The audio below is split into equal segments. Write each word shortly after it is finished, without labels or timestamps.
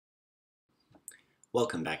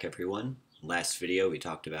Welcome back, everyone. Last video we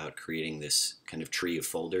talked about creating this kind of tree of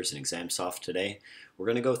folders in ExamSoft. Today we're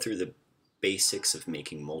going to go through the basics of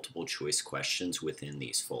making multiple choice questions within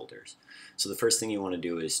these folders. So the first thing you want to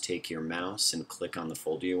do is take your mouse and click on the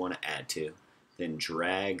folder you want to add to, then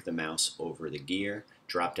drag the mouse over the gear,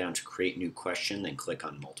 drop down to create new question, then click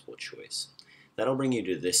on multiple choice. That'll bring you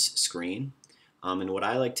to this screen. And what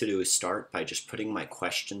I like to do is start by just putting my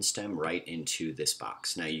question stem right into this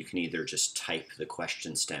box. Now you can either just type the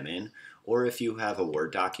question stem in, or if you have a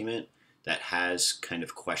Word document that has kind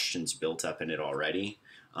of questions built up in it already,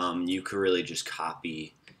 you could really just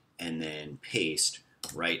copy and then paste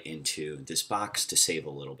right into this box to save a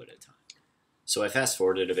little bit of time. So I fast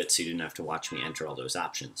forwarded a bit so you didn't have to watch me enter all those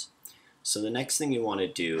options. So the next thing you want to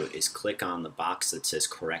do is click on the box that says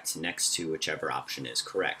correct next to whichever option is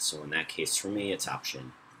correct. So in that case for me it's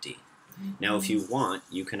option D. Now if you want,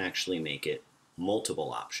 you can actually make it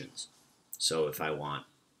multiple options. So if I want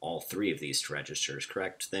all three of these to register as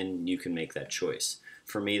correct, then you can make that choice.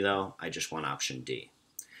 For me though, I just want option D.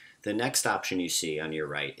 The next option you see on your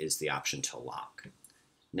right is the option to lock.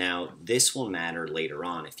 Now this will matter later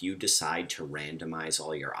on if you decide to randomize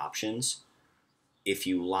all your options. If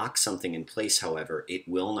you lock something in place, however, it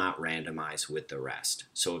will not randomize with the rest.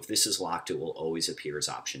 So if this is locked, it will always appear as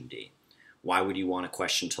option D. Why would you want a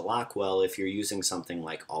question to lock? Well, if you're using something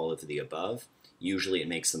like all of the above, usually it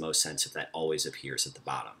makes the most sense if that always appears at the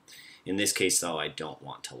bottom. In this case, though, I don't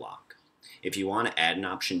want to lock. If you want to add an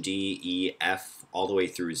option D, E, F, all the way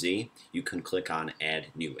through Z, you can click on Add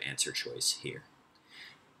New Answer Choice here.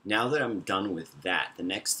 Now that I'm done with that, the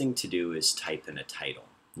next thing to do is type in a title.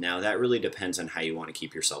 Now that really depends on how you want to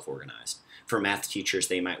keep yourself organized. For math teachers,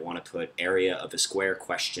 they might want to put area of a square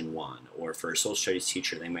question 1, or for a social studies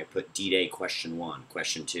teacher, they might put D-Day question 1,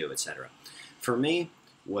 question 2, etc. For me,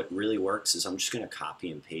 what really works is I'm just going to copy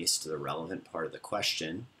and paste the relevant part of the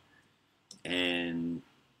question, and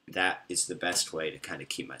that is the best way to kind of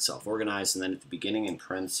keep myself organized. And then at the beginning in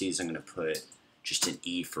parentheses, I'm going to put just an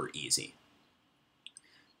E for easy.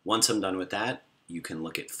 Once I'm done with that, you can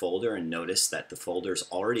look at folder and notice that the folder's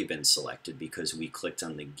already been selected because we clicked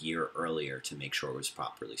on the gear earlier to make sure it was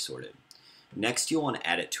properly sorted. Next, you'll want to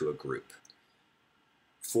add it to a group.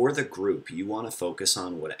 For the group, you want to focus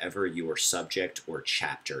on whatever your subject or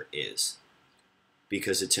chapter is,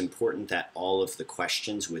 because it's important that all of the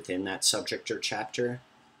questions within that subject or chapter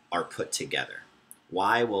are put together.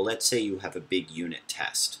 Why? Well, let's say you have a big unit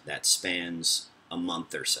test that spans a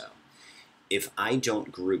month or so. If I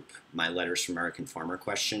don't group my Letters from American Farmer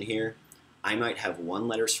question here, I might have one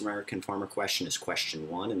Letters from American Farmer question as question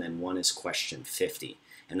 1 and then one is question 50.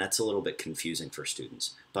 And that's a little bit confusing for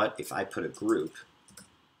students. But if I put a group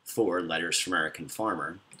for Letters from American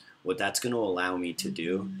Farmer, what that's going to allow me to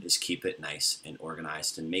do is keep it nice and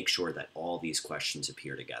organized and make sure that all these questions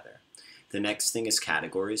appear together. The next thing is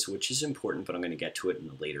categories, which is important, but I'm going to get to it in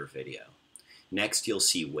a later video. Next, you'll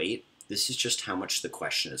see weight. This is just how much the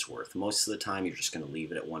question is worth. Most of the time, you're just going to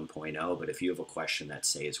leave it at 1.0, but if you have a question that,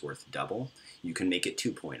 say, is worth double, you can make it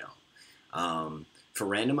 2.0. For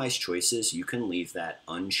randomized choices, you can leave that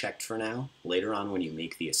unchecked for now. Later on, when you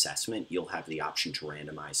make the assessment, you'll have the option to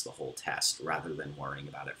randomize the whole test rather than worrying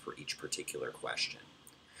about it for each particular question.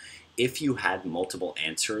 If you had multiple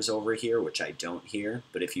answers over here, which I don't here,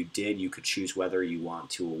 but if you did, you could choose whether you want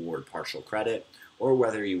to award partial credit or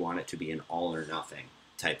whether you want it to be an all or nothing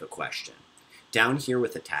type of question. Down here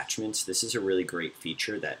with attachments, this is a really great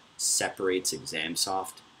feature that separates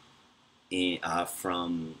ExamSoft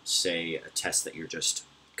from, say, a test that you're just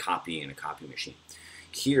copying in a copy machine.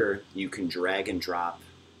 Here, you can drag and drop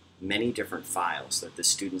many different files that the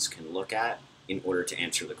students can look at in order to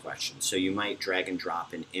answer the question. So you might drag and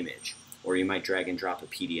drop an image, or you might drag and drop a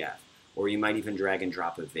PDF, or you might even drag and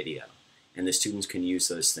drop a video. And the students can use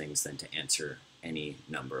those things then to answer any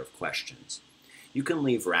number of questions. You can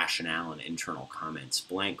leave rationale and internal comments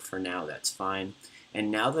blank for now, that's fine.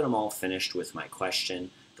 And now that I'm all finished with my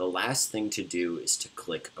question, the last thing to do is to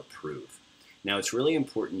click Approve. Now it's really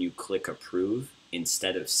important you click Approve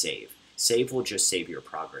instead of Save. Save will just save your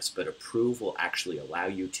progress, but Approve will actually allow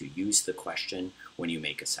you to use the question when you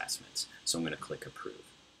make assessments. So I'm going to click Approve.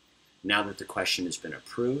 Now that the question has been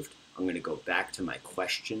approved, I'm going to go back to my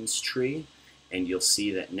questions tree, and you'll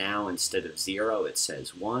see that now instead of 0, it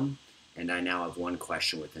says 1. And I now have one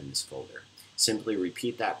question within this folder. Simply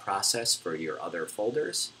repeat that process for your other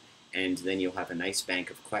folders, and then you'll have a nice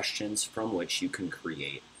bank of questions from which you can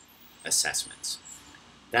create assessments.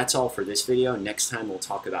 That's all for this video. Next time we'll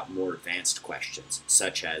talk about more advanced questions,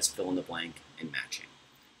 such as fill in the blank and matching.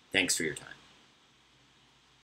 Thanks for your time.